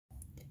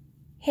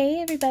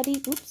Hey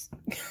everybody, oops,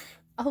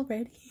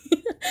 already.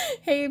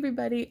 Hey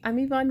everybody, I'm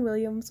Yvonne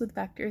Williams with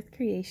Back to Earth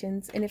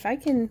Creations, and if I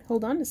can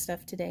hold on to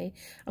stuff today,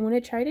 I'm going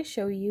to try to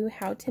show you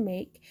how to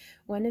make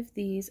one of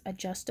these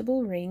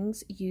adjustable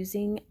rings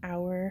using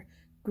our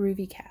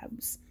Groovy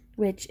Cabs,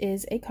 which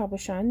is a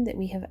cabochon that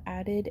we have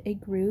added a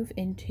groove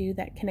into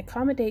that can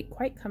accommodate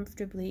quite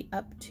comfortably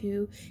up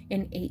to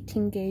an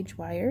 18 gauge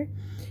wire.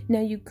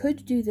 Now you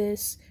could do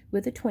this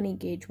with a 20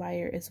 gauge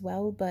wire as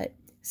well, but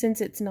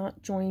since it's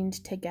not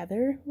joined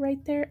together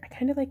right there, I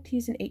kind of like to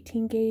use an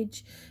 18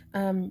 gauge.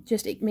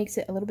 Just it makes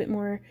it a little bit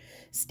more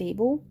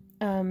stable.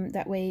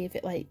 That way if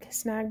it like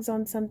snags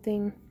on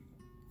something,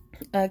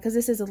 because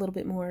this is a little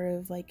bit more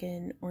of like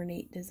an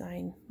ornate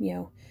design,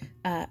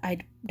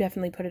 I'd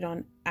definitely put it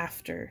on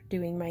after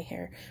doing my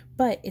hair,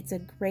 but it's a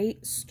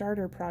great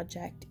starter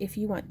project if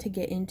you want to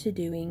get into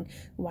doing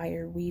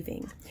wire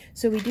weaving.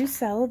 So we do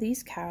sell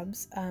these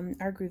cabs,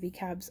 our Groovy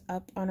Cabs,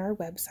 up on our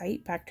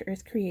website,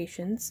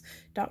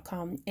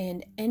 backtooearthcreations.com,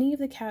 and any of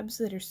the cabs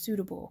that are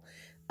suitable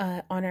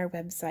on our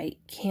website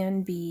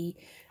can be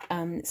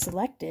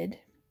selected,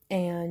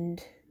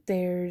 and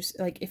there's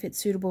like, if it's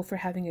suitable for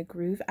having a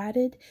groove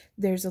added,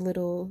 there's a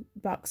little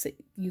box that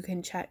you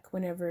can check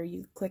whenever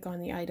you click on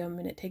the item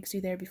and it takes you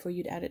there before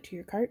you'd add it to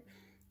your cart.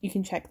 You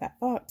can check that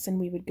box and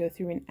we would go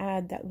through and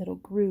add that little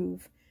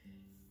groove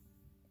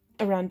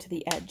around to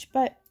the edge.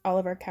 But all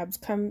of our cabs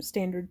come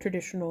standard,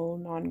 traditional,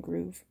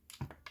 non-groove.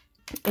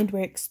 And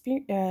we're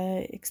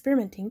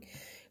experimenting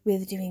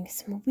with doing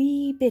some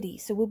wee bitty.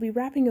 So we'll be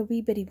wrapping a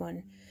wee bitty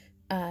one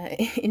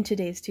in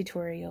today's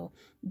tutorial,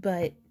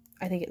 but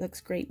I think it looks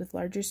great with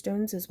larger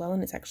stones as well,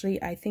 and it's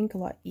actually, I think, a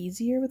lot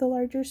easier with a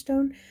larger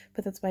stone,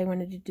 but that's why I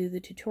wanted to do the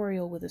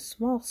tutorial with a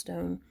small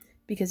stone,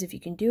 because if you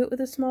can do it with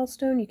a small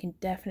stone, you can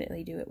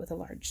definitely do it with a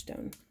large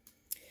stone.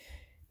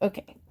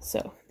 Okay,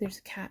 so there's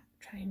a cat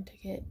trying to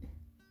get,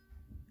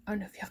 I don't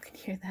know if y'all can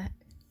hear that.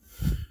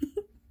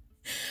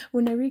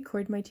 When I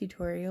record my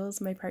tutorials,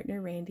 my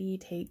partner Randy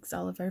takes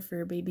all of our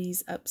fur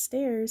babies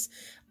upstairs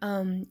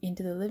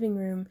into the living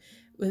room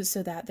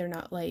so that they're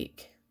not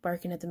like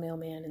barking at the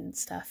mailman and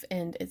stuff,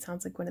 and it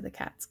sounds like one of the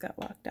cats got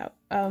locked out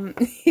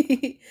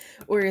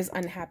or is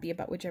unhappy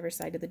about whichever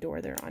side of the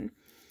door they're on.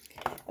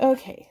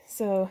 Okay,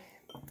 so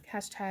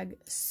hashtag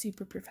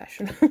super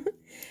professional.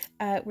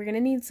 We're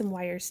gonna need some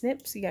wire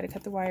snips. You got to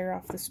cut the wire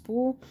off the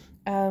spool.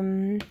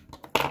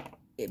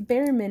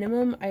 Bare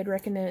minimum, I'd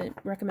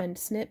recommend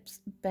snips,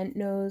 bent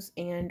nose,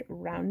 and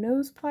round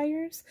nose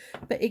pliers,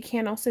 but it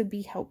can also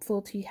be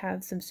helpful to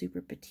have some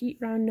super petite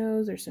round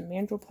nose or some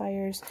mandrel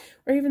pliers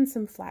or even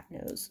some flat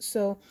nose.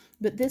 So,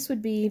 but this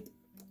would be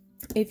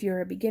if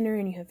you're a beginner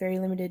and you have very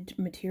limited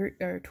material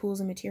or tools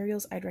and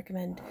materials. I'd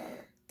recommend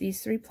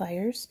these 3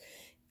 pliers.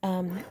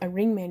 A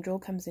ring mandrel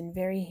comes in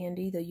very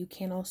handy, though you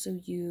can also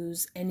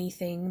use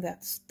anything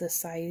that's the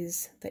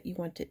size that you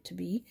want it to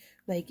be,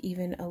 like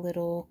even a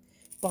little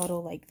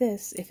bottle like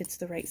this. If it's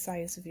the right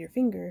size of your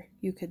finger,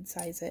 you could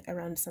size it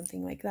around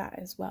something like that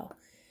as well.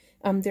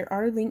 There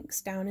are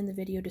links down in the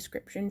video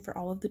description for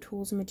all of the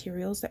tools and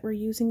materials that we're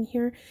using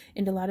here,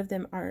 and a lot of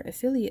them are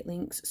affiliate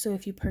links, so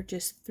if you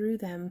purchase through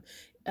them,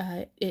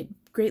 it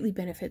greatly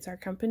benefits our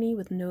company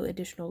with no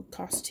additional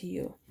cost to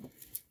you.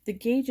 The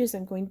gauges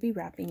I'm going to be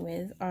wrapping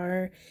with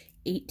are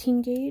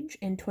 18 gauge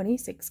and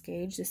 26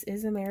 gauge. This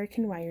is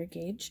American wire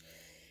gauge.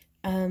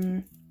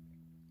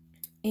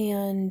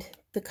 And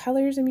the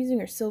colors I'm using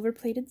are silver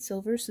plated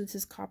silver, so this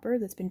is copper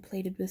that's been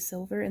plated with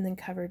silver and then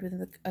covered with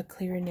a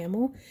clear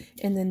enamel,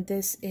 and then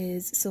this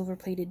is silver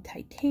plated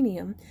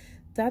titanium.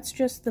 That's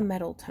just the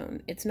metal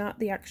tone. It's not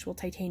the actual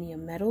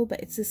titanium metal, but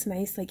it's this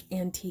nice like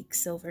antique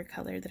silver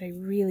color that I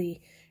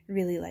really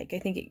like. I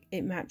think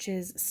it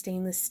matches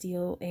stainless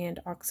steel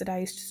and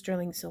oxidized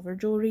sterling silver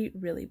jewelry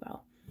really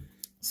well.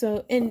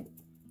 So, and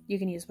you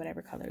can use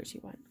whatever colors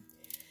you want.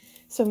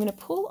 So I'm going to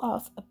pull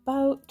off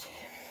about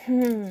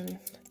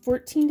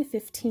 14 to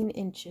 15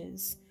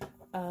 inches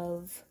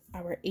of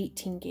our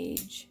 18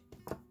 gauge.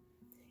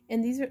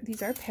 And these are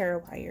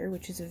Parawire,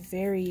 which is a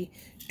very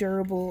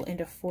durable and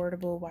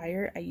affordable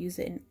wire. I use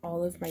it in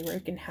all of my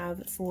work and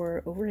have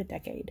for over a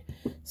decade.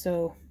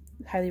 So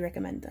highly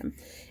recommend them.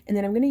 And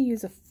then I'm going to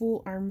use a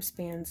full arm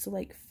span, so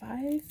like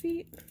 5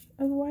 feet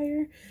of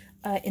wire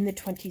in the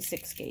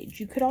 26 gauge.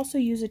 You could also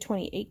use a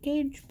 28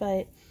 gauge,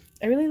 but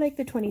I really like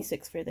the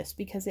 26 for this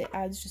because it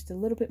adds just a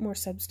little bit more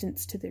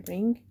substance to the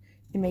ring.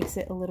 It makes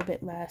it a little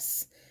bit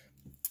less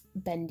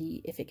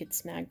bendy if it gets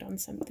snagged on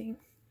something.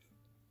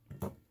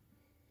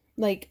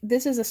 Like,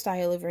 this is a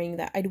style of ring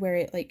that I'd wear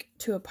it like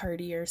to a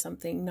party or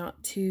something,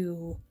 not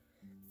to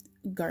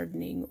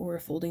gardening or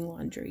folding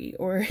laundry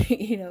or,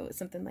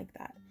 something like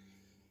that.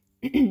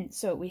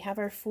 So we have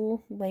our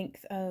full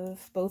length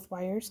of both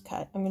wires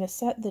cut. I'm going to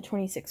set the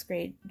 26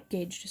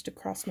 gauge just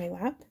across my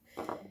lap.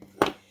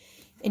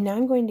 And now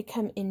I'm going to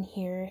come in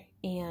here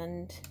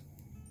and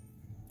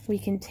we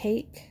can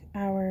take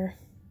our,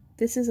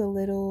 this is a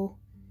little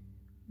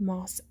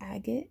moss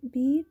agate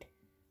bead,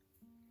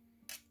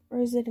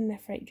 or is it a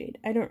nephrite jade?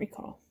 I don't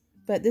recall,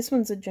 but this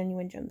one's a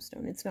genuine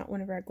gemstone. It's not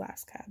one of our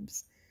glass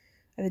cabs.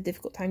 I have a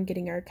difficult time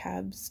getting our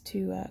cabs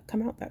to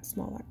come out that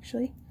small,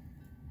 actually,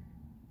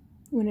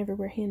 whenever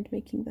we're hand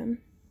making them.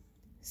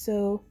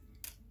 So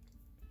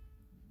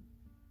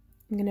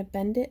I'm going to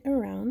bend it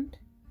around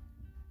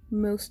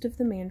most of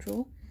the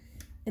mandrel,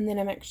 and then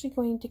I'm actually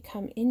going to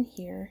come in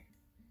here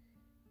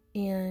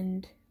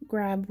and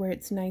grab where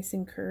it's nice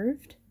and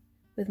curved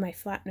with my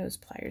flat nose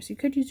pliers. You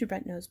could use your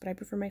bent nose, but I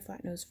prefer my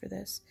flat nose for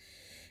this.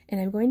 And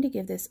I'm going to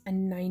give this a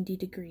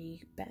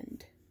 90-degree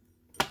bend.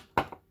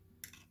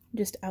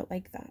 Just out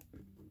like that.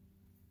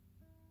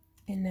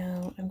 And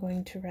now I'm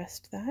going to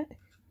rest that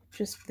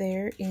just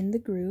there in the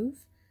groove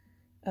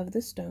of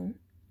the stone.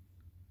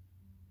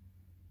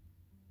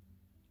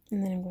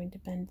 And then I'm going to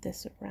bend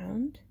this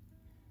around.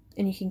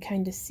 And you can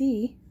kind of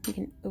see, you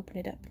can open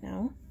it up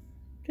now,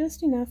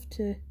 just enough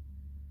to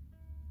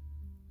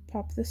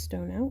pop the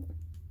stone out.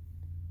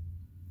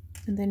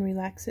 And then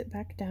relax it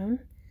back down.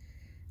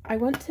 I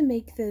want to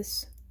make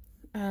this,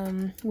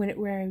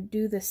 where I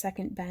do the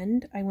second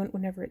bend, I want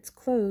whenever it's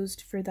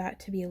closed for that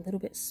to be a little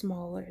bit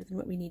smaller than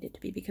what we need it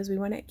to be, because we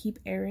want to keep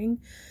airing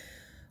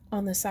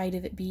on the side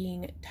of it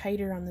being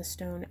tighter on the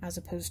stone as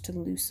opposed to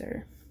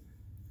looser.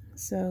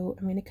 So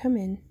I'm going to come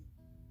in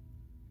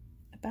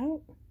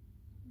about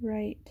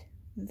right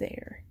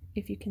there,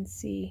 if you can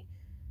see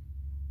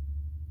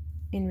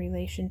in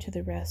relation to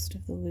the rest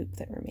of the loop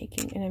that we're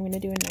making. And I'm going to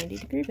do a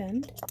 90-degree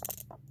bend,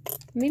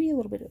 maybe a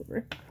little bit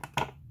over.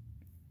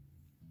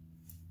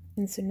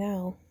 And so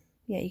now,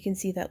 yeah, you can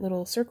see that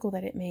little circle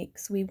that it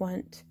makes. We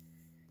want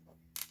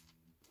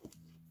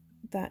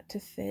that to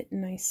fit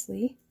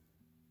nicely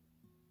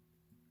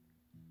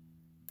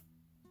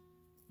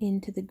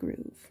into the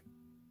groove.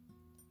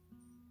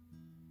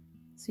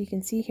 So you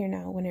can see here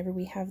now, whenever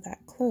we have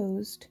that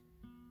closed,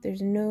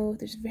 there's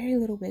very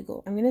little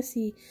wiggle. I'm gonna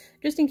see,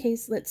 just in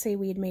case, let's say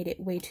we had made it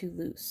way too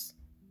loose.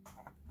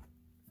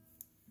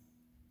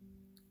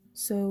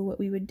 So what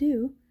we would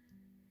do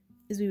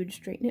is we would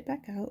straighten it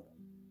back out,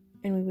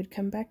 and we would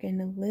come back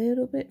in a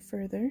little bit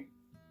further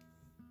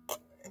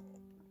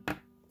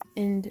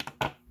and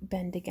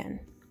bend again.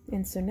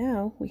 And so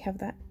now we have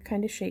that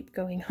kind of shape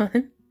going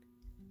on.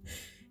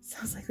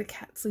 Sounds like the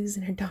cat's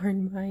losing her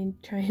darn mind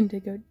trying to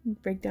go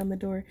break down the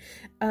door.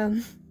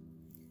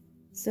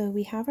 So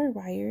we have our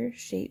wire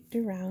shaped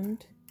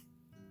around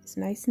as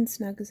nice and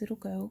snug as it'll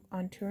go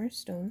onto our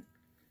stone.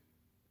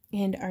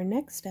 And our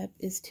next step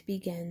is to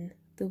begin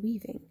the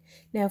weaving.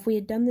 Now, if we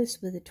had done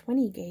this with a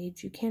 20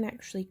 gauge, you can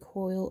actually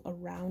coil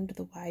around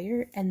the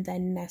wire and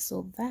then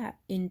nestle that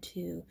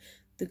into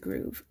the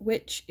groove,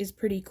 which is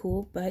pretty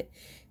cool, but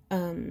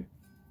then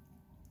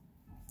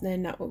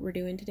not what we're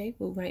doing today.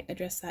 We might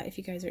address that if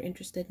you guys are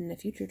interested in a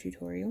future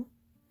tutorial.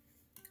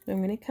 So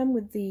I'm going to come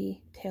with the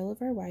tail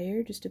of our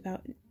wire, just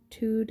about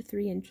 2 to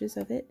 3 inches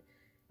of it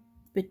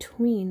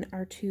between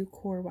our 2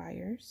 core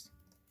wires.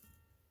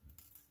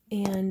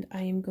 And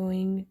I am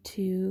going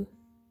to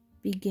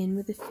begin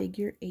with a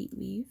figure 8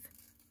 weave,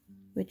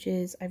 which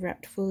is I've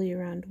wrapped fully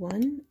around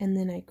one, and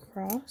then I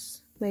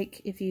cross,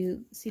 like if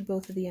you see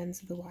both of the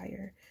ends of the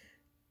wire,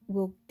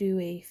 we'll do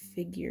a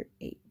figure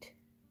 8.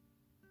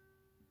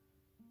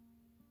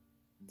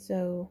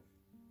 So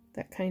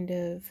that kind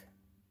of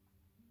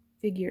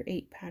figure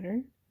 8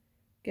 pattern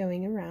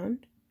going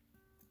around,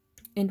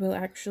 and we'll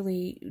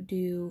actually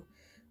do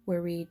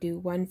where we do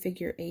one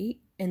figure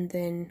 8 and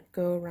then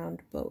go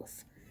around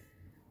both.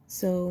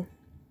 So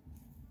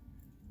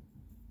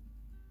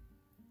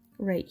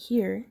right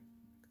here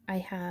I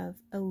have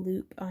a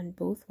loop on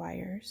both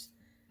wires,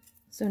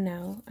 so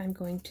now I'm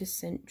going to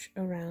cinch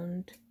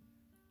around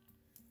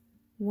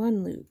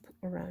one loop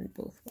around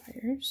both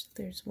wires.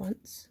 There's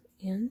once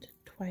and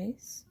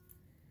twice,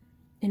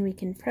 and we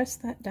can press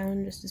that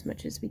down just as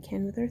much as we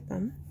can with our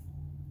thumb.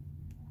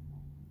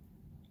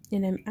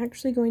 And I'm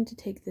actually going to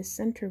take this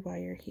center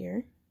wire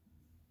here,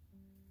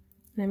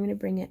 and I'm going to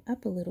bring it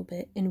up a little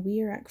bit, and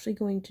we are actually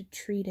going to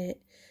treat it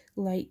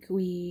like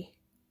we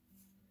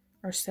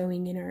are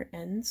sewing in our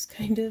ends,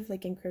 kind of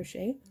like in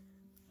crochet.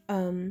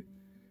 And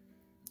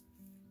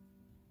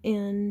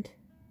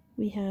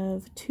we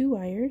have 2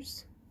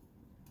 wires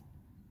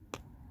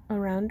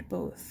around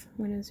both.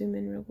 I'm going to zoom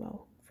in real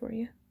well for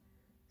you.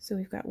 So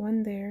we've got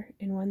one there,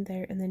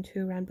 and then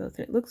 2 around both.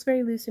 And it looks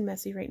very loose and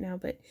messy right now,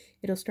 but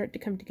it'll start to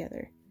come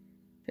together,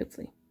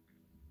 hopefully.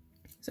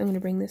 So I'm going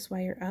to bring this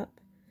wire up,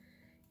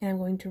 and I'm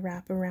going to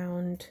wrap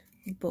around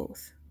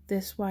both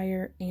this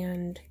wire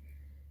and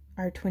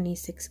our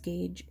 26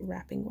 gauge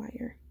wrapping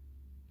wire.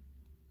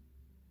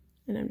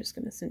 And I'm just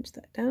going to cinch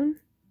that down.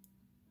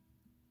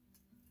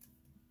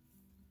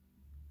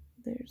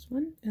 There's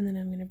one, and then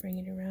I'm going to bring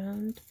it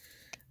around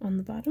on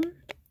the bottom.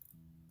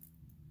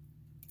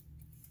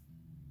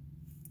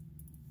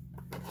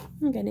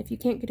 Again, if you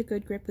can't get a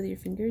good grip with your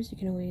fingers, you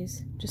can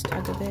always just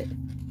tug a bit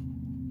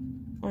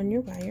on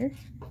your wire.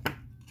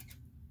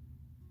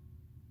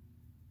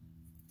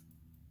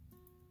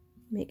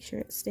 Make sure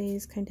it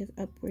stays kind of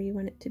up where you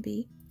want it to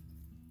be.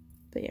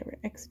 But yeah, we're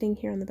exiting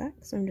here on the back,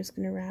 so I'm just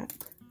going to wrap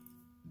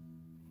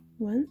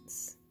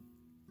once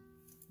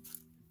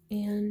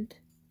and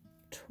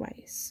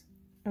twice.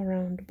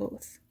 around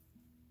both.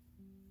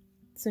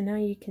 So now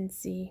you can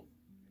see,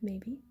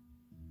 maybe.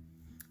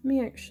 Let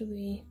me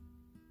actually,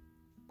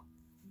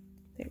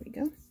 there we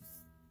go.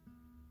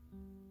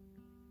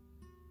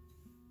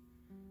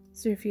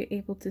 So if you're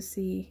able to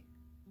see,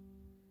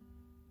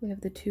 we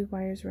have the 2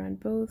 wires around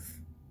both,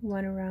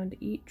 1 around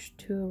each,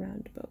 2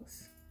 around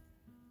both.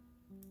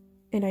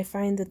 And I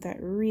find that that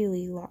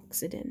really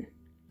locks it in.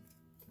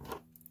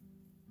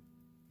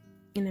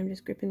 And I'm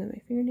just gripping with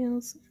my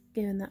fingernails,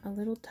 giving that a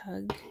little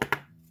tug.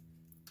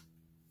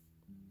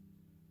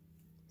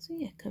 So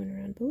yeah, coming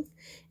around both.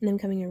 And I'm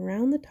coming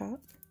around the top.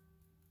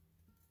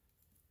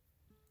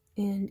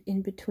 And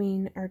in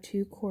between our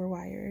 2 core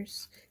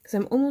wires, because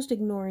I'm almost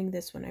ignoring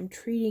this one. I'm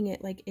treating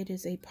it like it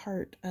is a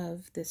part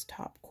of this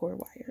top core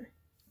wire.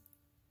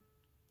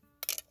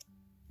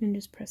 And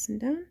just pressing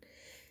down,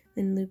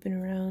 then looping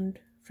around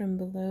from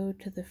below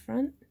to the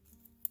front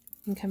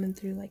and coming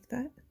through like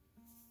that.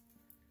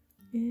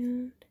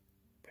 And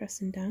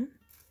pressing down.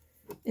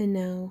 And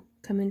now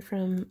coming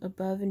from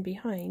above and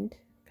behind,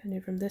 kind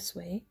of from this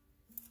way.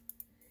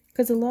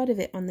 Because a lot of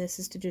it on this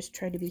is to just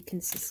try to be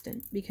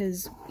consistent,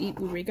 because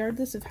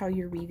regardless of how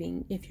you're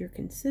weaving, if you're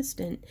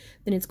consistent,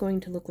 then it's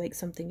going to look like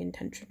something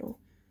intentional.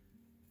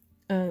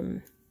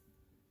 And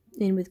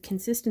with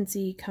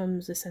consistency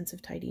comes a sense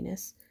of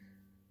tidiness,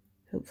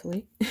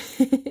 hopefully,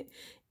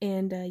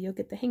 and you'll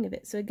get the hang of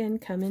it. So again,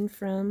 coming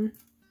from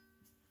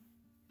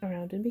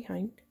around and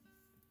behind,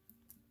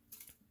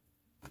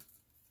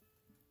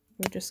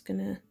 we're just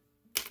gonna,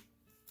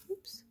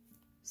 oops,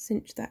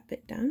 cinch that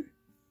bit down.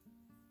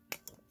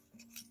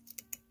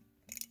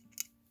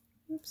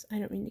 Oops, I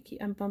don't mean to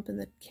keep, I'm bumping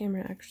the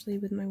camera actually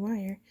with my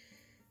wire.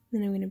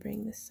 Then I'm going to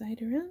bring this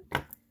side around,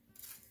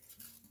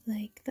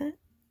 like that.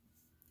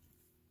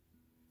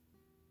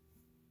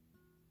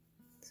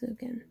 So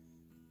again,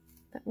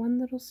 that one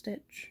little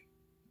stitch.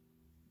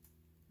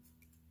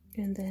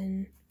 And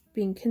then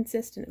being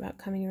consistent about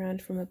coming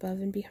around from above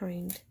and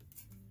behind.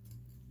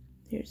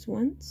 Here's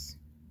once.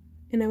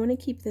 And I want to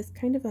keep this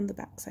kind of on the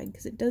back side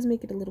because it does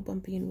make it a little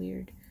bumpy and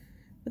weird,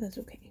 but that's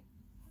okay.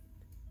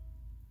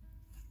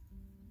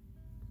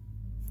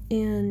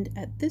 And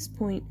at this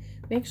point,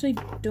 we actually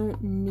don't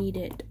need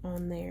it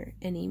on there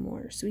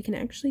anymore. So we can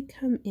actually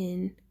come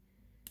in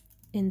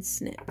and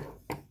snip.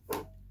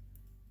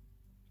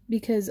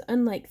 Because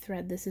unlike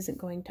thread, this isn't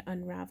going to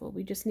unravel.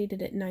 We just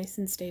needed it nice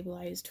and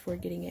stabilized for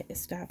getting it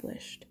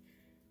established.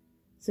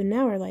 So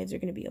now our lives are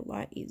going to be a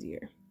lot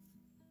easier.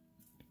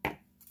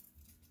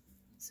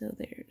 So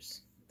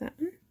there's that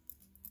one.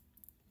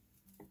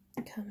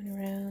 Coming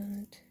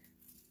around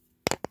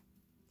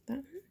that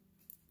one.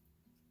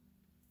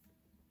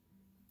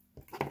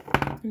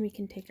 And we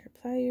can take our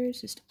pliers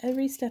just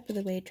every step of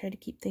the way, try to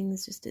keep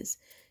things just as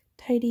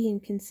tidy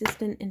and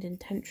consistent and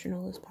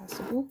intentional as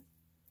possible.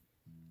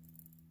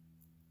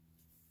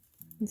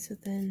 And so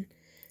then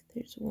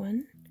there's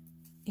 1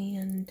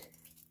 and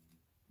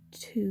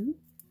 2.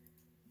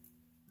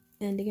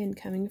 And again,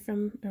 coming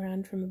from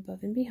around from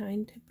above and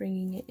behind,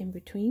 bringing it in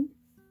between,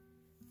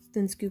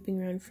 then scooping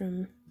around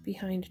from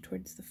behind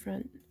towards the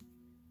front.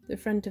 The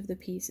front of the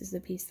piece is the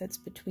piece that's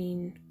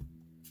between,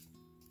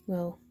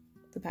 well,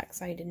 the back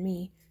side and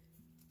me,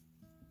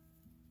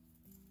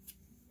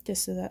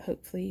 just so that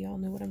hopefully y'all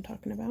know what I'm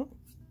talking about.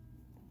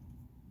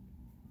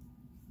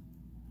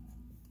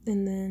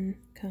 And then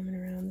coming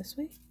around this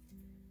way,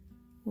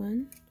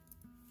 1,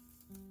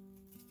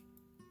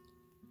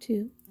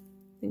 2,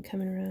 then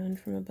coming around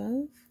from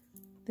above,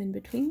 then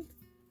between,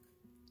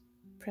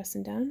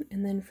 pressing down,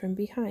 and then from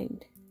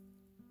behind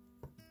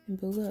and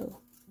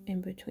below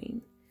and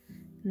between,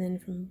 and then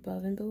from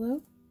above and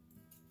below,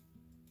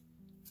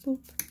 boop,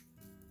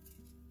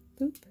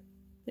 boop,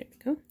 there we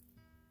go.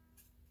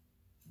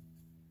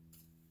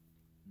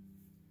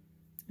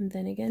 And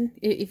then again,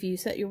 if you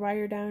set your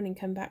wire down and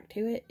come back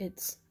to it,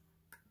 it's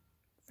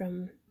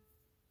from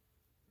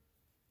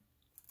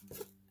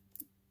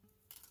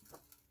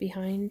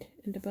behind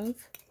and above,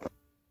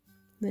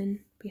 then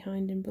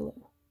behind and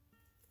below.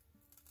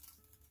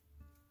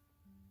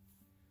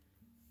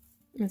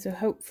 And so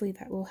hopefully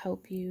that will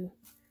help you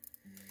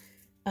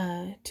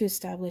to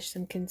establish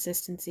some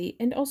consistency.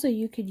 And also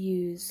you could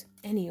use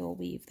any old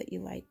weave that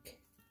you like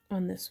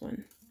on this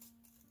one.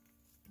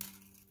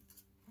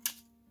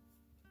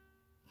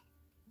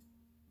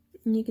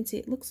 And you can see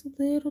it looks a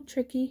little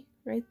tricky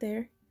right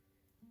there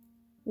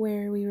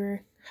where we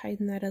were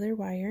hiding that other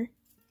wire.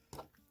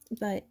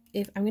 But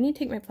if I'm going to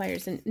take my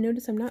pliers, and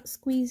notice I'm not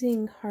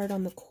squeezing hard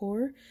on the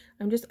core,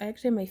 I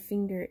actually have my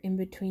finger in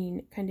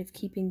between, kind of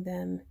keeping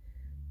them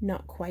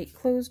not quite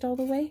closed all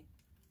the way.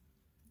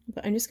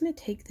 But I'm just going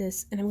to take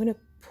this and I'm going to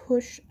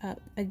push up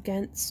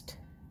against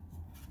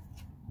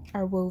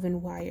our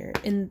woven wire.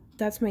 And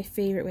that's my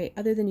favorite way,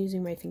 other than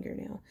using my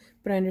fingernail.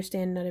 But I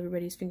understand not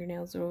everybody's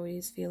fingernails are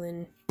always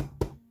feeling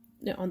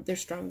on their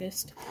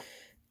strongest.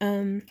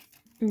 And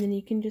then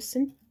you can just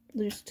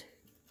smush,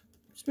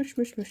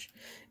 smush, smush.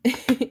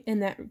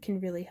 And that can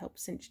really help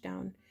cinch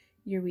down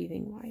your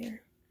weaving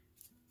wire.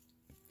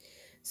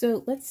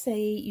 So let's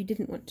say you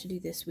didn't want to do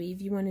this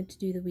weave, you wanted to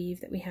do the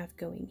weave that we have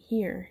going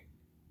here,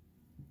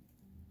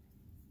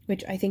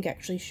 which I think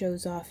actually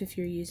shows off if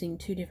you're using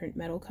two different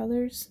metal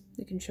colors.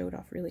 It can show it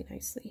off really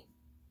nicely.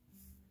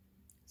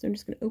 So I'm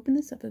just going to open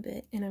this up a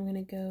bit, and I'm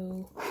going to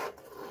go,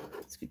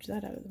 scooch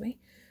that out of the way.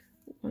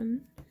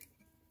 1,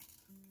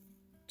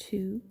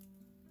 2,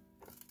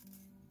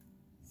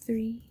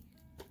 3,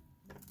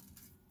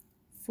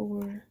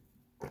 4,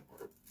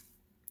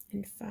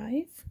 and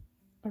 5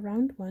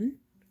 around 1.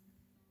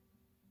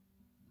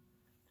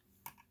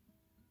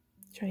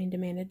 Trying to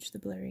manage the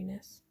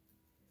blurriness.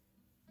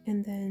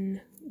 And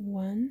then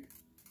 1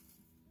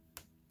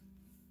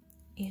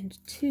 and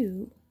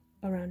 2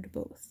 around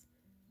both.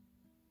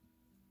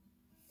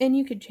 And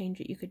you could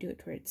change it. You could do it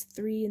to where it's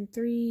 3 and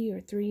 3,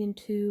 or 3 and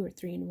 2, or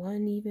 3 and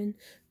 1 even.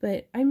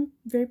 But I'm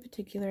very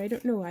particular. I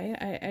don't know why.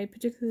 I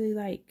particularly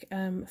like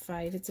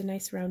 5. It's a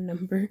nice round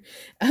number.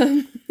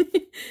 And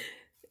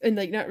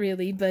like, not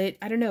really, but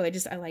I don't know.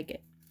 I like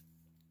it.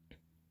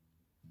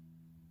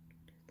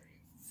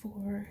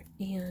 4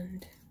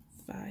 and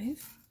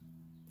 5.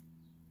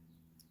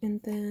 And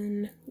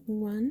then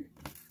 1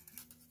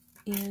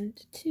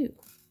 and 2.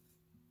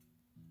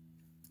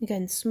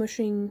 Again,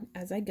 smushing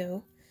as I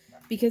go,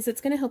 because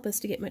it's going to help us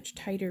to get much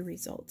tighter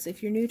results.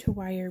 If you're new to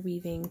wire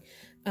weaving,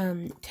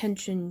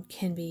 tension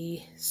can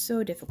be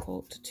so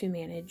difficult to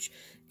manage,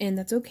 and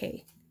that's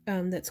okay.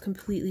 That's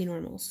completely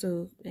normal.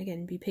 So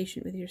again, be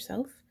patient with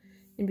yourself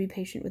and be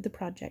patient with the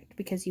project,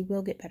 because you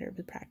will get better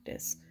with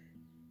practice.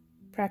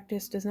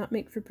 Practice does not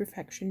make for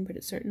perfection, but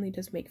it certainly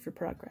does make for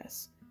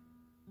progress.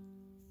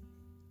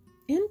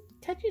 And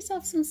cut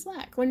yourself some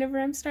slack. Whenever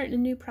I'm starting a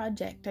new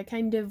project, I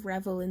kind of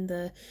revel in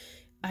the,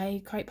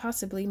 I quite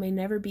possibly may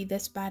never be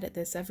this bad at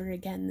this ever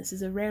again. This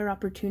is a rare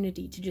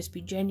opportunity to just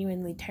be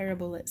genuinely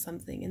terrible at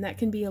something. And that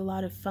can be a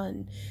lot of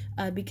fun,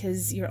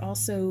 because you're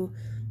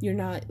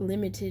not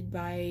limited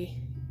by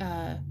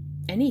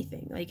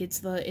anything. Like,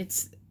 it's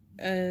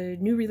a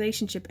new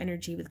relationship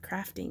energy with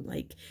crafting.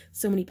 Like,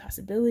 so many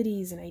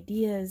possibilities and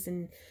ideas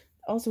and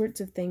all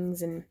sorts of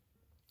things, and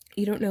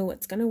you don't know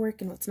what's gonna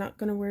work and what's not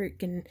gonna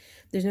work, and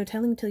there's no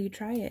telling till you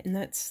try it. And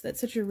that's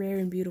such a rare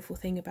and beautiful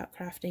thing about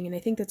crafting. And I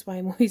think that's why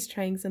I'm always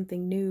trying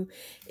something new,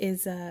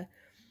 is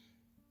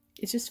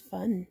it's just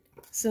fun.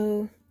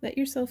 So let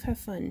yourself have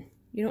fun.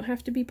 You don't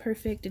have to be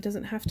perfect. It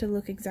doesn't have to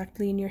look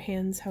exactly in your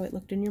hands how it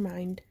looked in your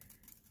mind.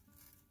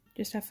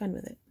 Just have fun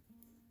with it.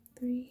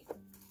 3,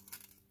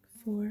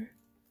 4,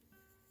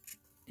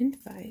 and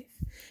 5.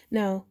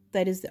 Now,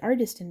 that is the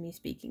artist in me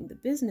speaking. The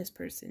business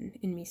person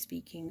in me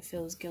speaking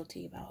feels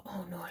guilty about,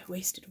 oh no, I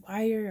wasted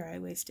wire, or I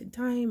wasted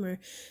time, or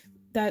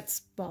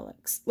that's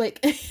bollocks.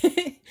 Like,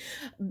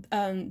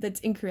 that's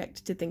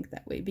incorrect to think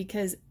that way,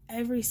 because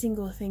every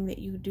single thing that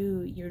you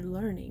do, you're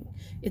learning.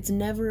 It's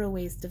never a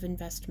waste of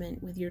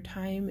investment with your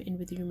time and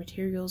with your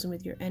materials and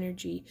with your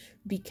energy,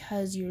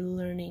 because you're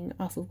learning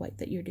off of what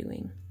that you're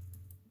doing.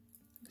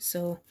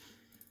 So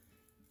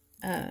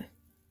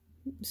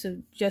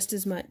just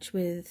as much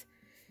with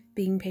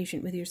being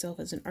patient with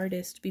yourself as an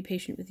artist, be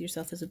patient with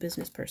yourself as a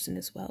business person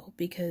as well,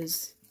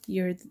 because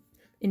you're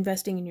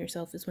investing in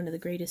yourself is one of the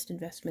greatest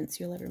investments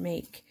you'll ever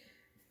make.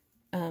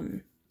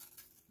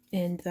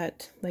 And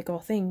that, like all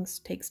things,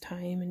 takes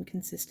time and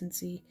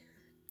consistency,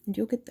 and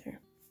you'll get there.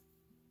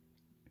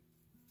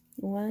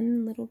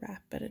 One little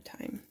wrap at a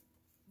time.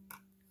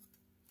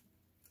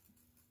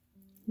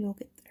 You'll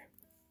get there.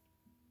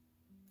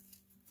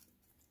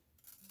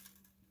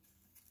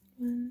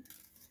 1,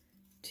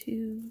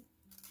 2,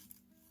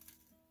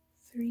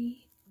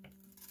 3,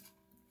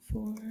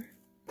 4,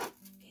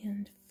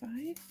 and 5.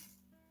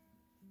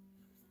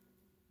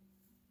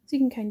 So you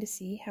can kind of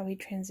see how we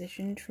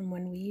transitioned from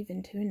one weave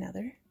into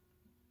another.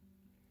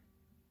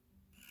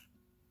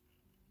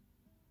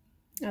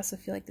 I also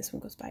feel like this one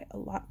goes by a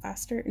lot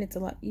faster, and it's a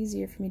lot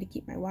easier for me to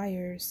keep my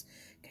wires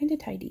kind of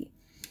tidy.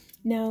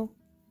 Now,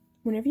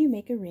 whenever you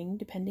make a ring,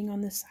 depending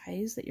on the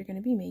size that you're going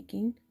to be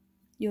making,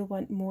 you'll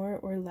want more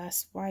or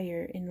less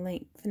wire in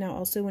length. Now,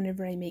 also,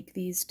 whenever I make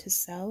these to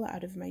sell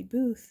out of my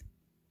booth,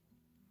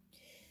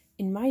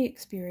 in my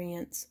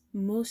experience,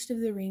 most of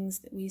the rings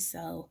that we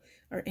sell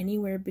are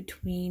anywhere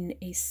between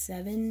a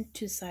 7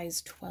 to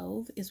size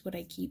 12 is what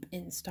I keep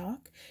in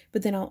stock.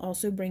 But then I'll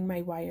also bring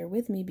my wire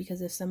with me,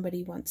 because if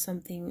somebody wants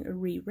something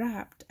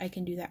rewrapped, I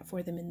can do that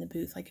for them in the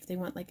booth. Like if they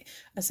want like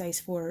a size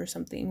 4 or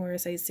something, or a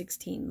size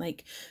 16,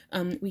 like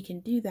we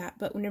can do that.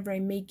 But whenever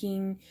I'm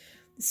making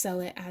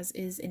sell it as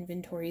is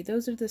inventory,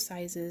 those are the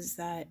sizes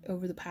that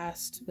over the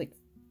past, like,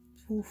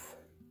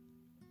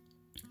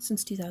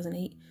 since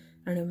 2008,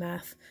 I don't know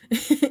math,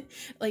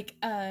 like,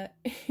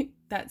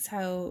 that's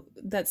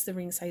the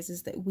ring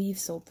sizes that we've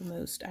sold the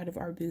most out of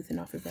our booth and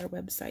off of our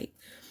website.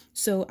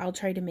 So I'll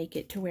try to make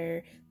it to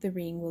where the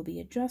ring will be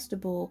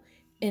adjustable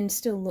and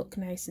still look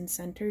nice and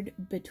centered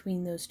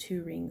between those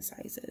two ring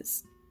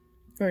sizes.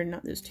 Or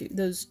not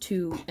those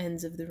two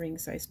ends of the ring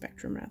size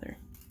spectrum, rather.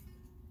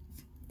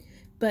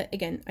 But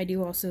again, I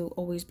do also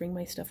always bring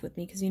my stuff with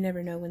me, because you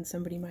never know when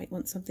somebody might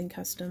want something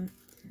custom.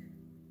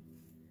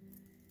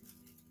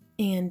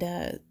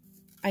 And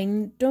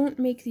I don't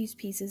make these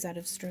pieces out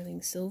of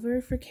sterling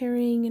silver for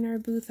carrying in our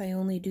booth. I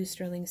only do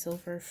sterling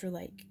silver for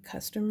like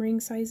custom ring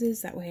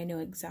sizes. That way I know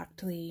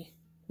exactly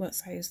what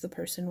size the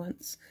person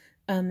wants.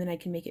 And I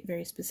can make it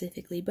very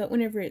specifically. But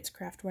whenever it's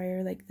craft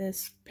wire like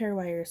this, pear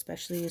wire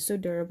especially, is so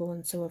durable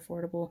and so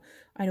affordable,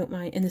 I don't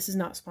mind. And this is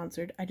not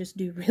sponsored. I just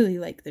do really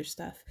like their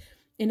stuff.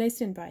 And I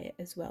stand by it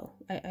as well.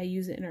 I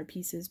use it in our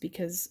pieces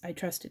because I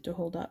trust it to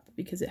hold up,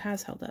 because it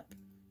has held up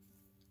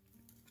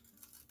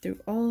through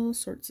all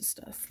sorts of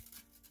stuff.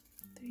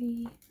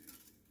 3,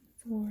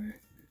 4,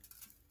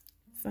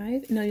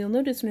 5. Now you'll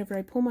notice whenever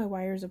I pull my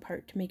wires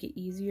apart to make it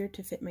easier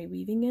to fit my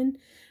weaving in,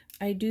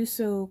 I do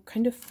so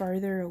kind of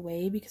farther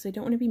away because I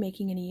don't want to be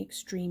making any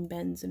extreme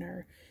bends in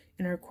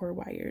our core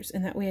wires,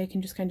 and that way I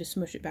can just kind of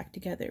smush it back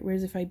together.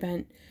 Whereas if I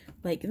bent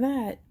like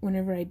that,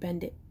 whenever I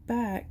bend it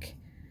back,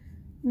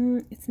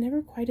 it's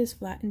never quite as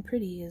flat and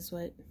pretty as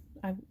what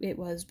it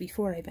was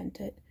before I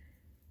bent it.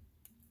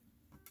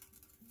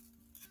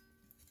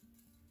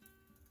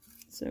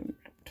 So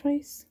wrap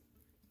twice.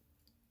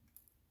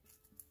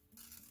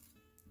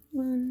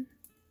 1,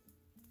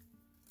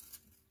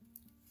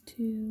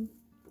 2,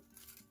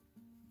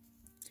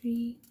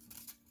 3,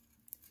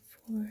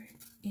 4,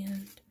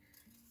 and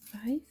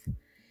 5.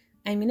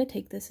 I'm going to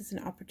take this as an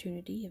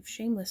opportunity of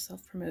shameless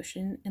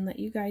self-promotion and let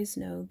you guys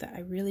know that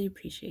I really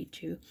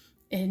appreciate you.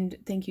 And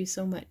thank you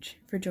so much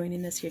for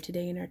joining us here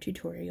today in our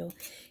tutorial.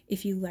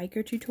 If you like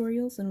our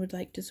tutorials and would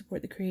like to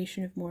support the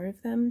creation of more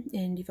of them,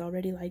 and you've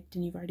already liked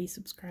and you've already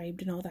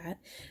subscribed and all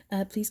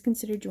that, please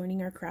consider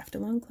joining our Craft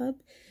Along Club.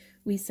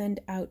 We send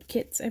out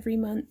kits every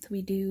month.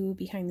 We do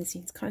behind the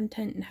scenes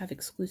content and have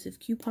exclusive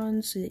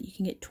coupons so that you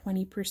can get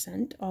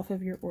 20% off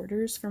of your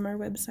orders from our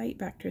website,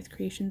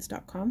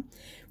 backtoearthcreations.com,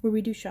 where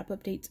we do shop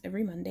updates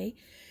every Monday.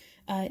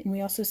 And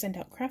we also send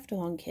out craft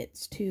along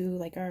kits to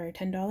like our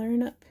 $10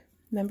 and up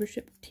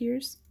membership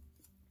tiers,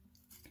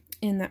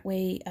 and that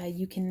way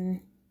you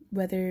can,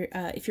 whether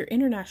if you're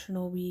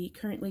international, we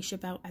currently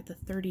ship out at the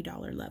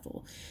 $30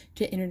 level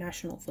to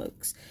international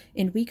folks,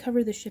 and we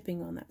cover the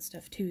shipping on that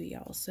stuff too,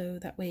 y'all. So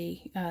that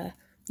way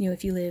you know,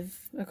 if you live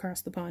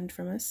across the pond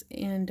from us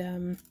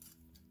and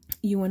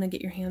you want to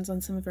get your hands on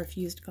some of our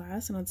fused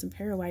glass and on some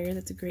parawire,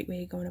 that's a great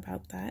way of going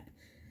about that.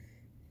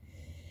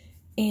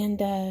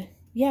 And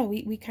yeah,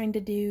 we kind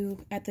of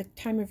do, at the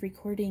time of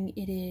recording,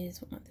 it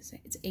is, what month is it?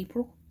 It's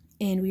April.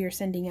 And we are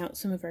sending out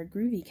some of our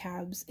Groovy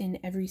Cabs in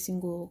every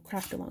single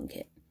craft along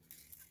kit.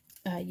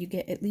 You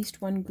get at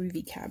least one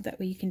Groovy Cab, that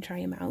way you can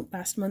try them out.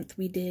 Last month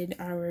we did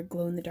our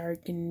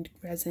glow-in-the-dark and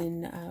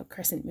resin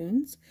crescent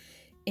moons.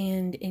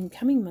 And in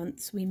coming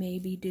months we may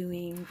be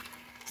doing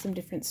some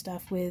different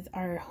stuff with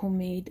our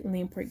homemade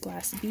lamprey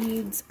glass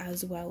beads,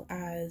 as well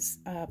as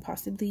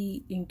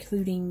possibly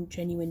including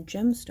genuine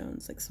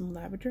gemstones, like some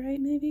labradorite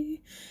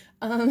maybe.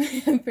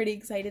 I'm pretty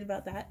excited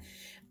about that.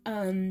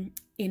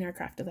 In our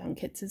craft along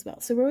kits as well.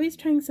 So we're always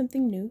trying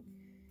something new,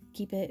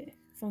 keep it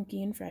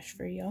funky and fresh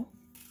for y'all.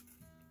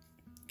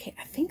 Okay,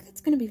 I think that's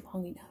gonna be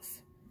long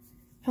enough.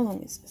 How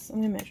long is this? I'm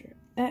gonna measure it.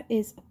 That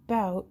is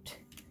about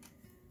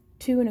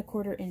 2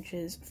 1/4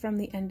 inches from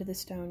the end of the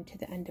stone to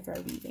the end of our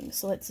weaving.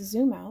 So let's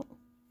zoom out,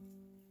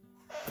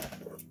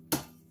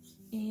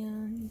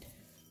 and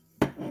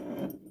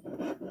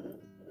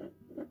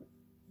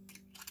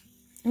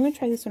I'm gonna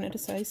try this one at a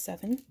size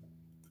 7.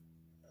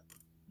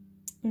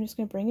 I'm just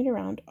going to bring it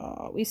around.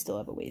 Oh, we still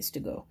have a ways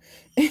to go.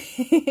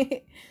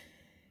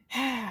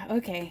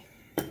 Okay.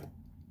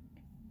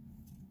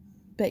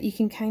 But you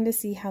can kind of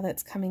see how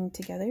that's coming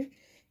together.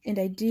 And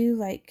I do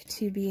like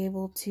to be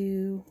able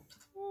to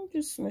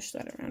just smush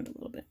that around a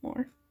little bit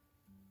more.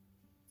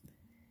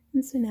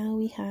 And so now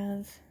we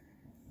have,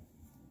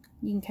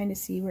 you can kind of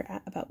see we're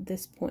at about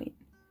this point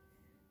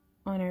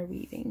on our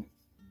weaving.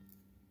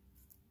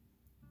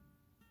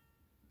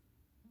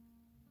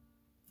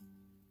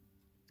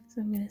 So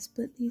I'm going to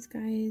split these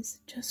guys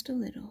just a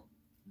little.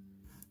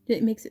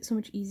 It makes it so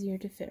much easier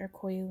to fit our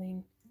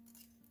coiling.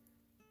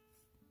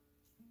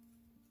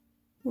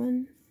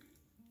 1,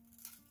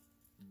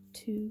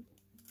 2,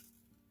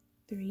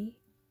 3,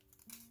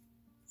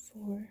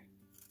 4,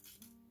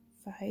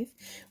 5.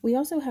 We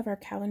also have our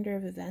calendar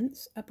of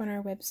events up on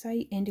our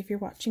website, and if you're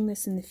watching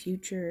this in the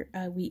future,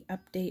 we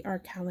update our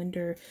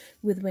calendar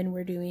with when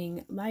we're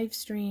doing live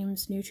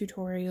streams, new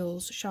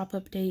tutorials, shop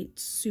updates,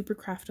 super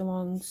craft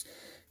alongs,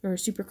 or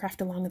super craft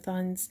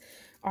alongathons,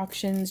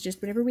 auctions,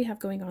 just whatever we have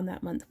going on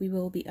that month, we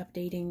will be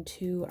updating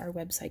to our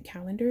website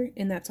calendar,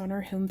 and that's on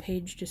our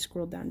homepage. Just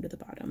scroll down to the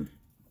bottom.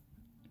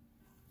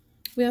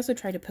 We also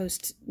try to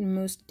post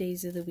most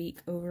days of the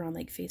week over on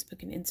like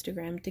Facebook and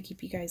Instagram to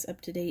keep you guys up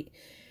to date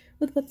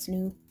with what's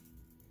new,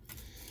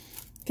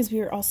 because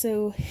we are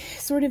also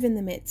sort of in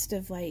the midst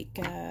of like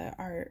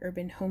our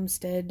urban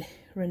homestead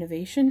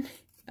renovation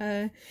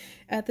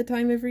at the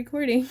time of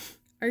recording.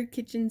 Our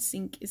kitchen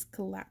sink is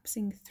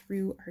collapsing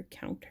through our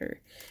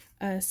counter,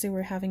 so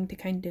we're having to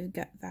kind of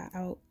gut that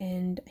out,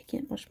 and I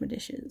can't wash my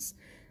dishes,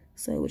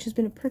 so which has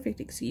been a perfect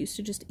excuse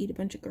to just eat a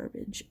bunch of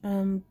garbage.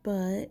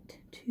 But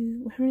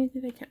how many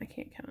did I count? I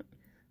can't count.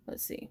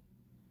 Let's see.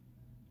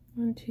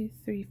 1, 2,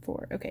 3,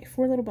 4. Okay,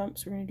 4 little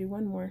bumps. We're going to do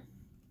one more.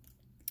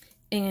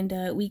 And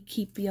we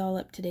keep y'all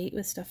up to date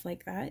with stuff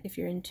like that, if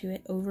you're into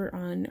it, over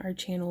on our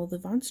channel, The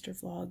Vonster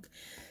Vlog,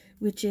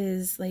 which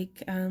is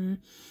like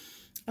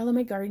all of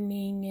my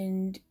gardening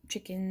and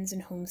chickens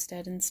and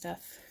homestead and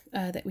stuff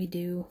that we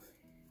do.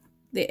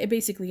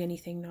 Basically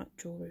anything not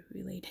jewelry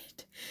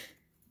related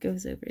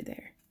goes over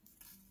there.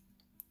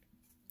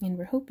 And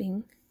we're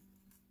hoping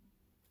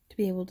to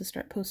be able to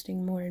start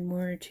posting more and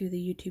more to the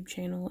YouTube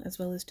channel, as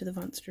well as to the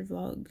Vonster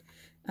Vlog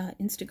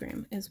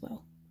Instagram as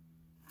well.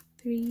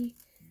 3,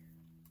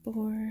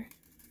 4,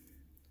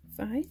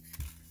 5.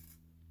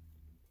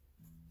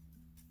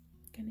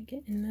 Gonna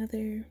get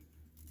another.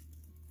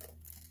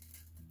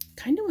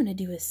 Kind of want to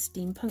do a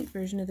steampunk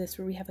version of this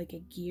where we have like a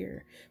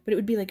gear, but it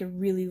would be like a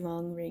really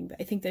long ring. But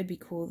I think that'd be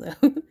cool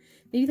though.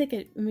 Maybe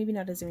like maybe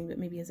not as a ring, but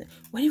maybe as a.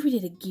 What if we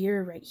did a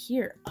gear right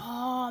here?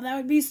 Oh, that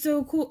would be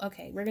so cool.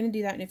 Okay, we're gonna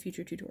do that in a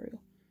future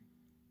tutorial.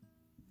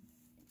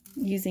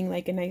 Using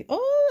like a nice.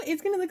 Oh,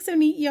 it's gonna look so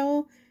neat,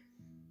 y'all.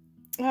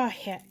 Ah,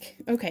 heck.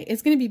 Okay,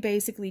 it's gonna be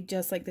basically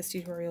just like this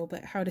tutorial,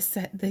 but how to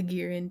set the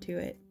gear into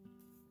it.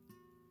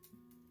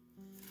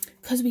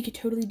 Because we could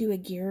totally do a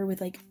gear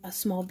with like a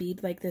small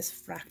bead like this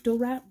fractal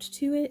wrapped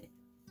to it.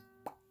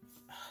 Oh,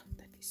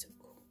 that'd be so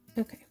cool.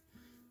 Okay.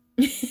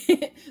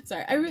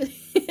 Sorry,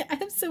 I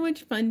have so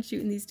much fun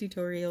shooting these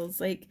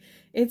tutorials. Like,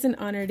 it's an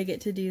honor to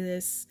get to do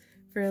this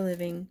for a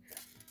living.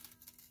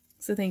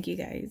 So thank you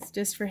guys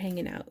just for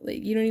hanging out.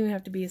 Like, you don't even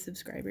have to be a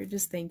subscriber.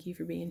 Just thank you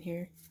for being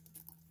here.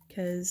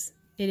 Because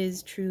it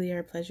is truly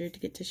our pleasure to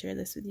get to share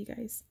this with you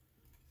guys.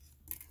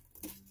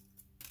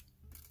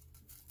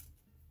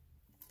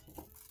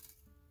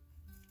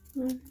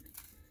 1,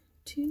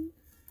 2,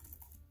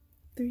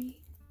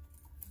 3,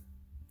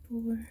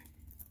 4,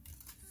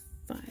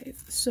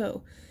 5.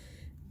 So,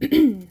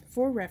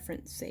 for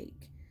reference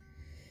sake,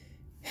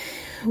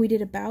 we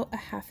did about a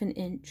 1/2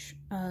 inch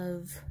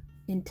of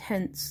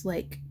intense,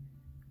 like,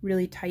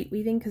 really tight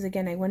weaving, because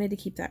again, I wanted to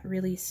keep that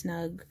really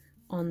snug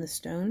on the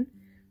stone.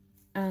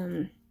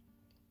 And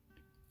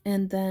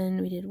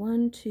then we did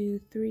 1, 2,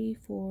 3,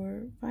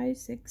 4, 5,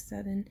 6,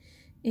 7,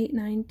 8,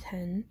 9,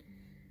 10,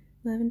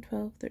 11,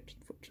 12, 13,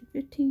 14,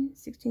 15,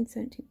 16,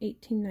 17,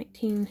 18,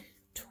 19,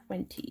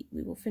 20.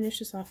 We will finish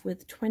this off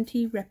with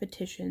 20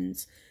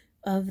 repetitions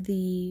of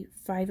the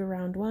 5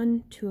 around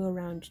 1, 2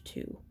 around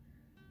 2,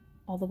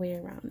 all the way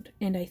around.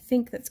 And I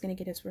think that's going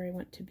to get us where I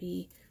want to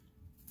be.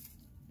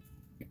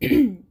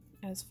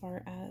 As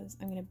far as,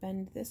 I'm going to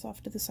bend this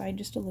off to the side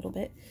just a little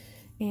bit.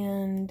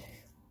 And,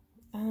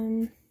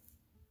 1,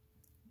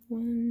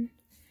 I'm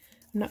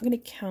not going to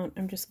count,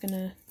 I'm just going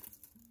to.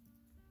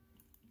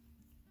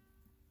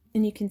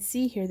 And you can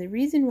see here, the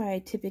reason why I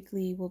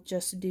typically will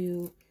just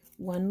do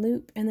 1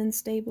 loop and then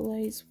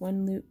stabilize,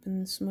 1 loop and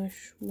then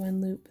smush,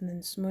 1 loop and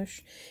then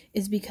smush,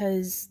 is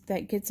because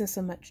that gets us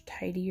a much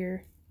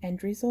tidier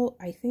end result,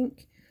 I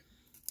think,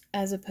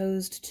 as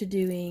opposed to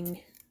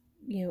doing,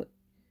 you know,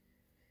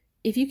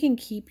 if you can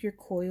keep your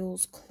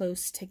coils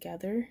close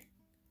together,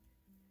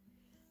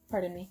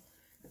 pardon me,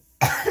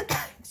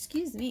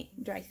 excuse me,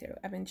 dry throat,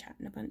 I've been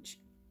chatting a bunch.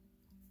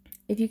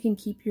 If you can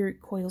keep your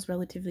coils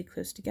relatively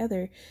close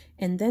together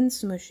and then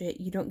smush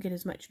it, you don't get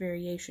as much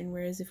variation.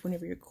 Whereas if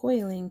whenever you're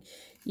coiling,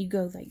 you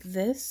go like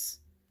this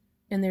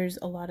and there's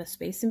a lot of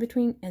space in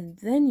between and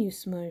then you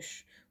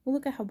smush, well,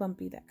 look at how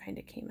bumpy that kind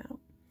of came out.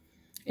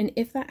 And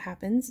if that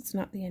happens, it's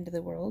not the end of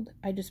the world.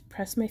 I just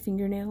press my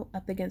fingernail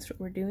up against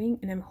what we're doing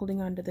and I'm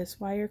holding onto this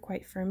wire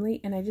quite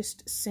firmly and I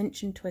just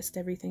cinch and twist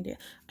everything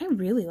together. I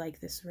really like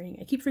this ring.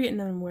 I keep forgetting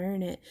that I'm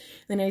wearing it.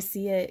 Then I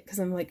see it because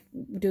I'm like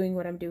doing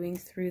what I'm doing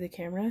through the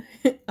camera.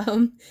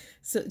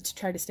 So to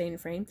try to stay in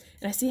frame.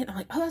 And I see it and I'm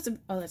like, oh,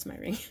 that's my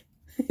ring.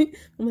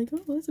 I'm like,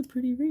 oh, that's a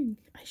pretty ring.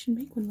 I should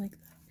make one like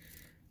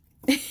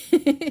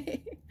that.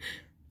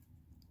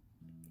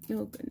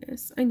 Oh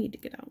goodness, I need to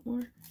get out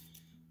more.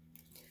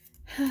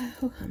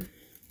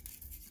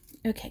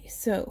 Okay,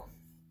 so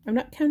I'm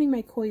not counting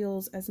my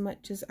coils as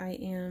much as I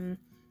am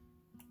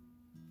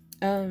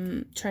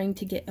trying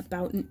to get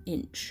about 1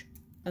 inch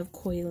of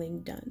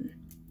coiling done,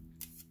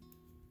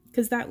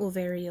 because that will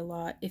vary a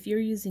lot. If you're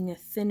using a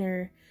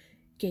thinner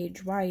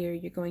gauge wire,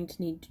 you're going to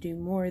need to do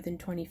more than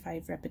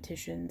 25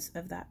 repetitions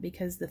of that,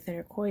 because the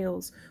thinner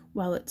coils,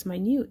 while it's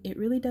minute, it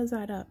really does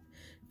add up,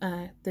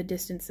 the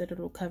distance that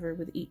it'll cover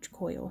with each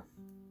coil.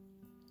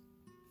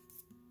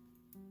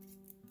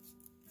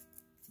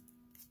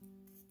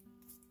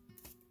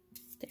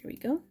 There we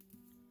go.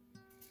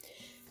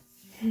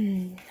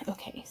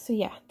 Okay, so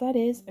yeah, that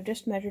is, I've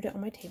just measured it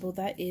on my table,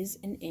 that is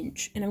 1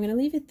 inch. And I'm going to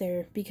leave it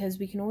there because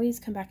we can always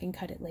come back and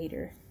cut it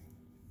later.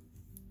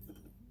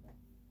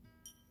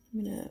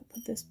 I'm going to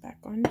put this back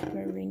onto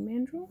our ring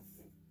mandrel.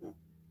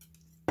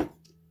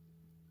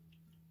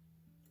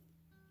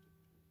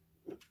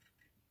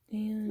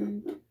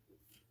 And,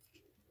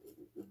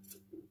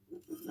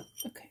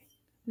 okay,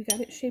 we got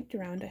it shaped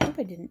around. I hope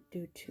I didn't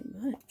do too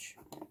much.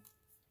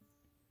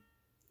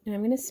 And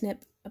I'm going to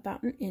snip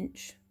about 1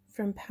 inch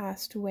from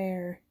past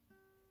where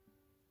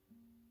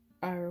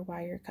our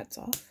wire cuts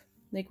off.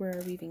 like where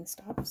our weaving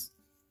stops.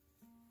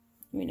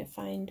 I'm going to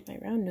find my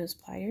round nose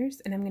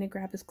pliers, and I'm going to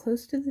grab as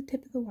close to the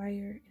tip of the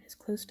wire and as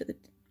close to the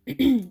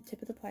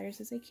tip of the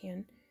pliers as I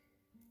can.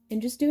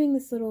 And just doing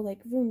this little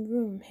like vroom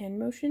vroom hand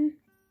motion,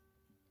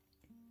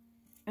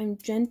 I'm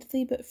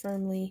gently but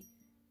firmly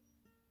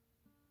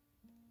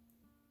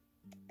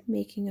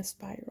making a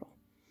spiral.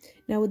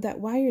 Now with that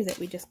wire that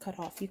we just cut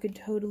off, you could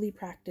totally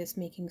practice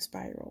making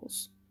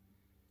spirals,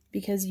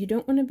 because you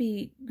don't want to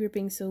be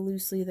gripping so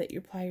loosely that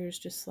your pliers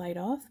just slide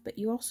off, but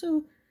you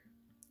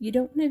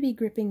don't want to be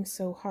gripping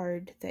so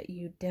hard that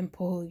you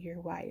dimple your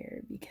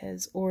wire,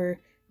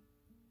 or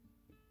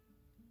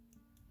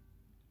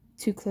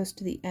too close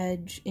to the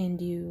edge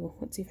and you,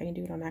 let's see if I can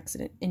do it on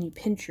accident, and you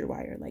pinch your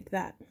wire like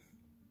that.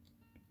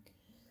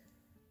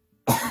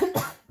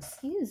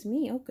 Excuse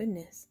me, oh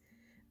goodness.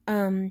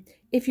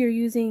 If you're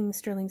using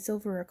sterling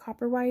silver or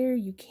copper wire,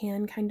 you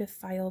can kind of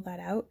file that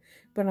out,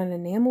 but on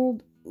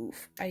enameled,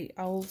 oof,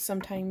 I'll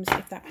sometimes,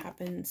 if that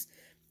happens,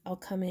 I'll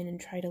come in and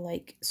try to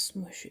like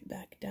smush it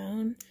back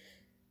down,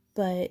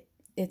 but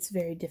it's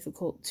very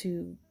difficult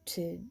to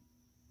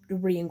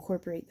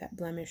reincorporate that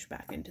blemish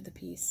back into the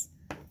piece.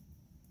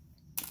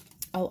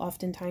 I'll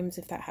oftentimes,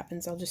 if that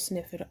happens, I'll just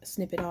snip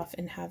it off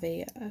and have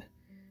a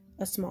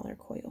smaller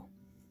coil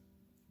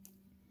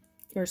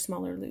or a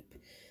smaller loop.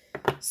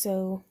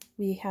 So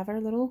we have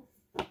our little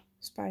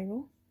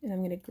spiral, and I'm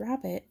going to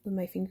grab it with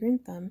my finger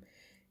and thumb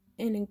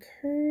and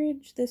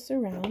encourage this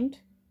around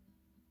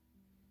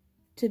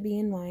to be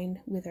in line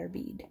with our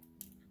bead.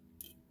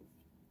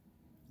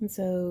 And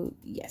so,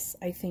 yes,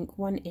 I think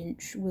 1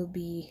 inch will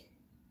be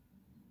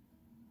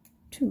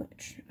too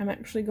much. I'm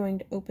actually going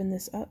to open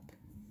this up,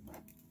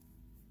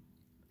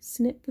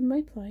 snip with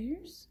my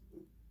pliers,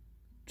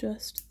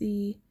 just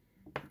the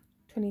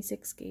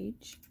 26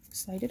 gauge,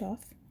 slide it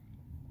off,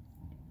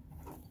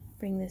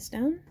 bring this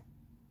down,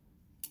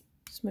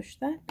 smush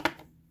that,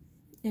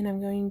 and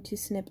I'm going to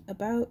snip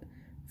about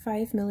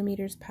 5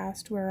 millimeters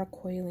past where our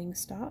coiling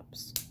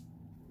stops.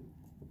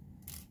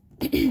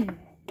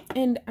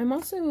 And I'm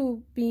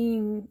also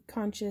being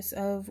conscious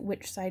of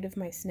which side of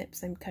my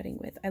snips I'm cutting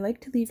with. I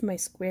like to leave my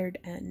squared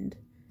end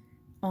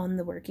on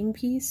the working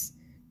piece,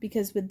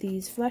 because with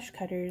these flush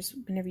cutters,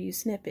 whenever you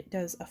snip, it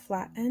does a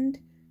flat end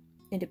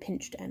and a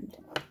pinched end.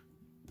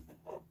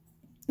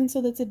 And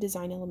so that's a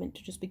design element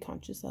to just be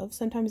conscious of.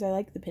 Sometimes I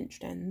like the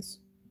pinched ends,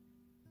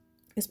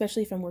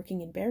 especially if I'm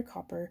working in bare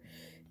copper,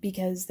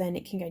 because then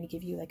it can kind of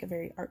give you like a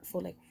very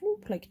artful, like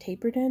whoop, like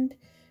tapered end.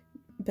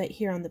 But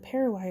here on the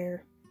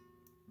parawire,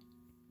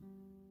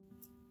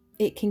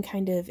 it can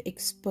kind of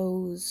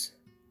expose,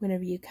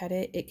 whenever you cut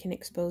it, it can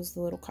expose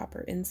the little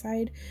copper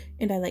inside,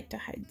 and I like to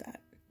hide that.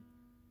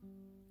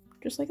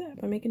 Just like that,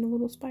 by making a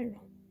little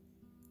spiral.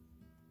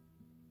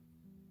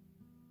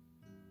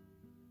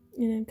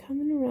 And I'm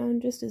coming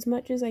around just as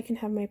much as I can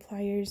have my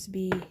pliers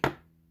be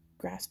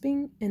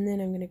grasping, and then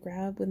I'm going to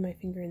grab with my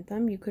finger and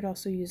thumb. You could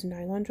also use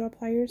nylon jaw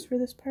pliers for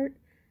this part.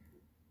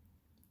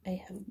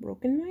 I have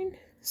broken mine,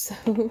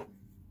 so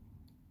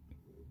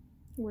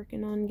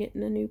working on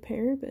getting a new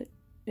pair, but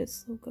it's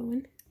still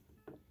going.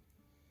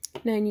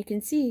 Now, and you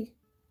can see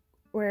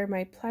where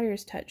my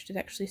pliers touched, it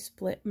actually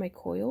split my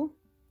coil.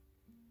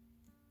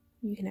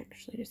 You can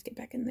actually just get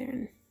back in there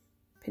and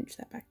pinch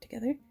that back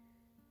together.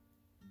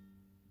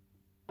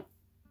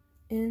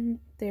 And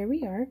there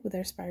we are with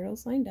our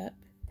spirals lined up.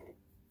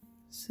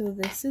 So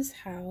this is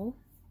how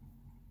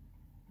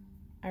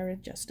our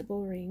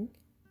adjustable ring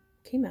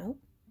came out.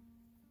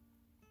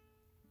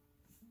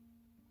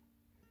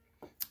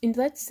 And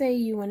let's say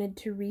you wanted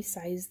to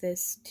resize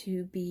this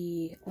to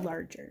be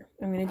larger.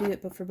 I'm going to do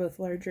it for both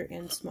larger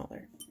and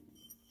smaller.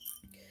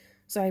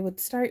 So I would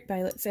start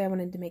by, let's say I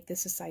wanted to make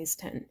this a size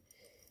 10.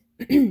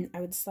 I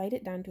would slide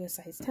it down to a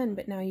size 10,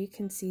 but now you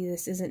can see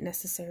this isn't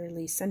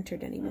necessarily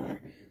centered anymore.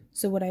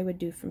 So what I would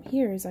do from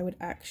here is I would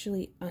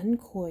actually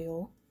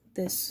uncoil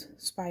this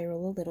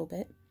spiral a little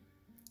bit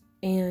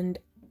and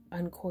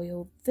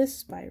uncoil this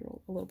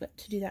spiral a little bit.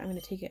 To do that, I'm going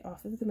to take it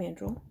off of the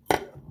mandrel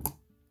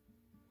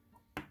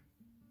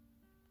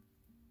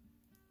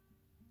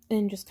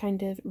and just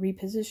kind of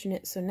reposition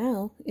it. So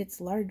now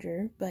it's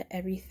larger, but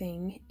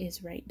everything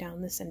is right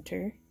down the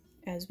center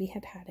as we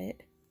had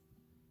it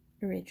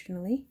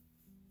originally.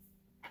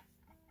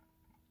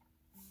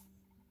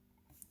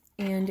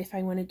 And if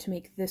I wanted to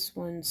make this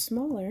one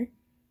smaller,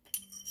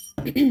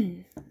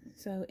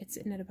 so it's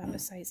sitting at about a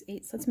size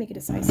 8, so let's make it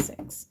a size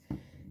 6.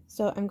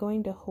 So I'm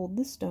going to hold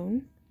the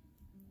stone,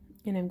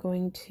 and I'm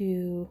going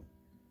to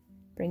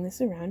bring this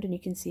around, and you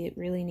can see it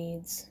really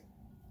needs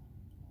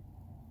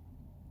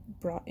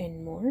brought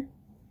in more.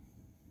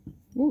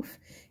 Oof.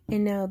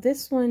 And now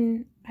this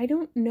one, I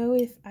don't know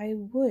if I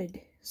would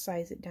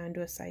size it down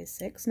to a size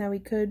 6. Now we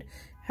could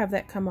have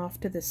that come off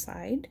to the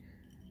side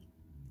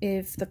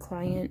if the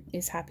client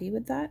is happy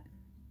with that.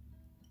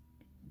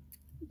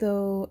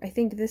 Though I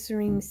think this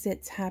ring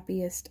sits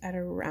happiest at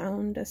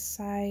around a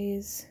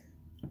size,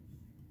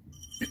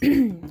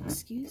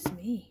 excuse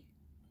me,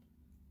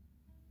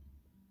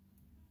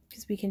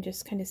 because we can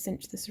just kind of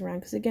cinch this around,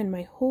 because again,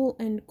 my whole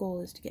end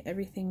goal is to get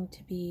everything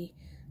to be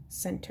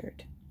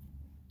centered.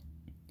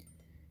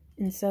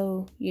 And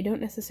so you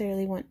don't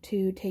necessarily want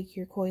to take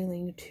your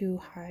coiling too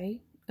high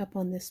up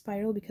on this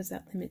spiral because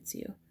that limits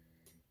you.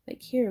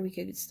 Like here, we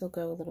could still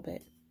go a little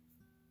bit,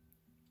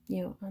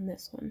 you know, on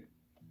this one.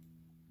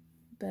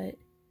 But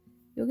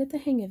you'll get the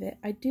hang of it.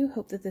 I do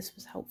hope that this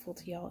was helpful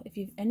to y'all. If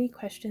you have any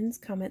questions,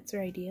 comments,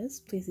 or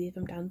ideas, please leave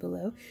them down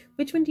below.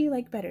 Which one do you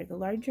like better, the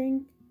large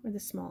ring or the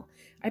small?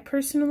 I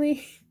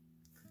personally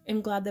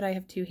am glad that I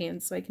have two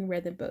hands so I can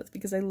wear them both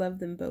because I love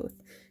them both.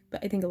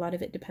 But I think a lot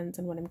of it depends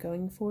on what I'm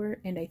going for,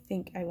 and I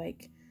think I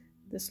like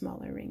the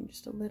smaller ring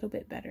just a little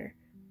bit better.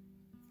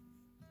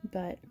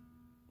 But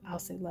I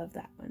also love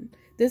that one.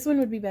 This one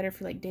would be better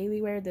for like daily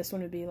wear. This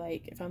one would be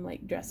like if I'm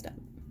like dressed up,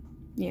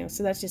 you know,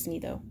 so that's just me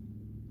though.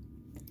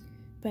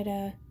 But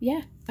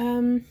yeah,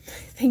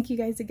 thank you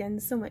guys again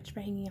so much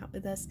for hanging out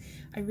with us.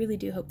 I really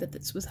do hope that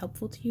this was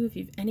helpful to you. If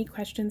you have any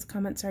questions,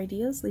 comments, or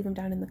ideas, leave them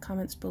down in the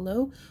comments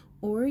below,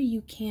 or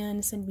you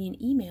can send me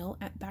an email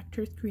at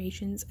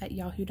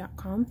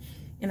backtoearthcreations@yahoo.com,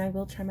 and I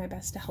will try my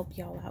best to help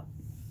y'all out.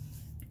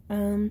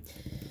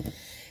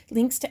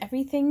 Links to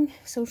everything,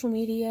 social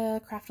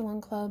media, Craft Along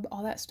Club,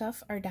 all that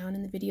stuff are down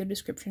in the video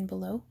description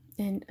below.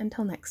 And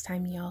until next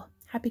time, y'all,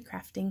 happy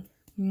crafting.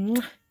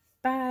 Mwah!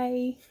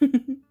 Bye!